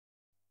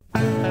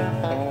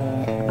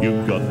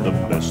You've got the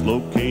best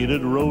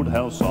located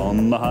roadhouse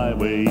on the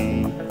highway,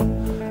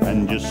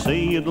 and you say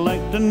you'd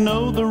like to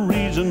know the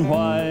reason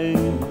why.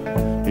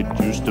 It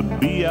used to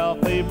be our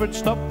favorite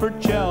stop for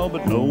chow,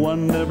 but no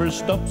one ever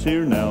stops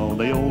here now.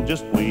 They all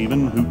just wave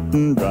and hoot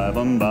and drive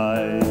on by.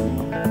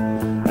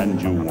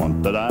 And you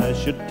want that I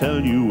should tell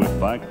you,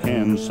 if I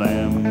can,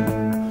 Sam,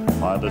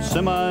 why the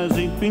semis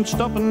ain't been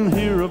stopping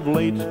here of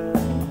late.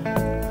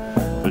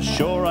 For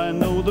sure I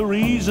know the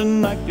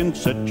reason, I can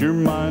set your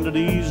mind at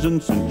ease,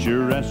 and since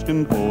you're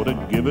asking for to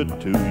give it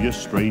to you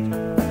straight,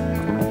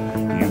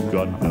 you've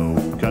got no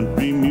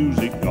country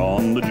music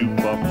on the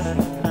jukebox.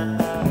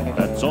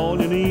 That's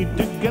all you need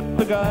to get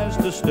the guys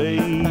to stay.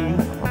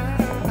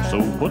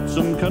 So put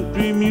some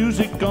country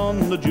music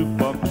on the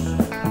jukebox,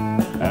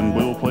 and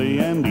we'll play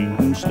and eat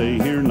and stay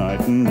here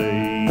night and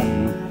day.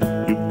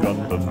 You've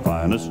got the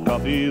finest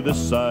coffee this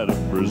side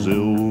of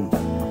Brazil.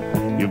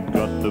 You've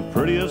got the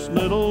prettiest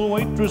little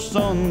waitress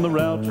on the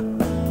route.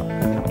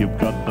 You've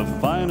got the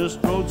finest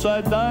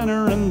roadside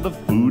diner, and the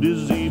food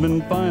is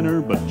even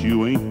finer, but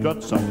you ain't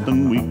got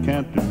something we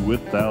can't do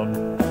without.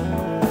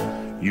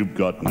 You've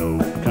got no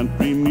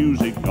country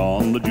music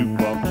on the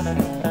jukebox,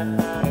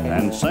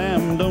 and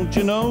Sam, don't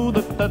you know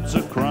that that's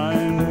a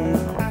crime?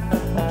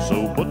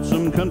 So put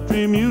some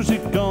country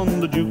music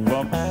on the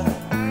jukebox,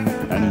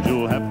 and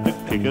you'll have to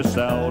kick us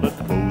out at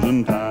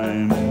closing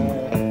time.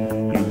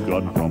 You've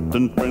got prompt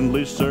and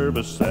friendly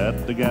service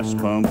at the gas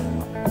pump,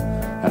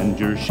 and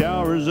your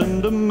showers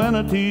and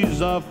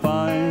amenities are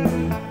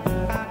fine.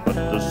 But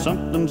there's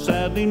something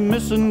sadly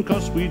missing,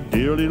 'cause we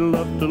dearly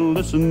love to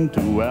listen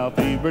to our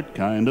favorite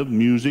kind of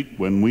music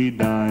when we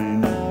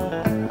dine.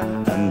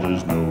 And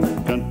there's no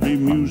country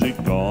music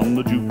on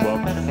the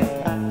jukebox,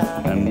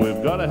 and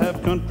we've gotta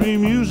have country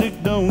music,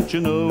 don't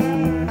you know?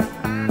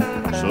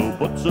 So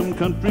put some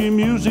country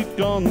music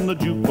on the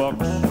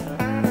jukebox,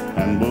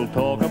 and we'll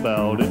talk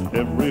about it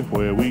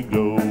everywhere we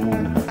go.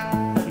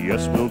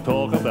 Yes, we'll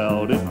talk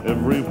about it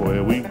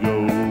everywhere we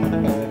go.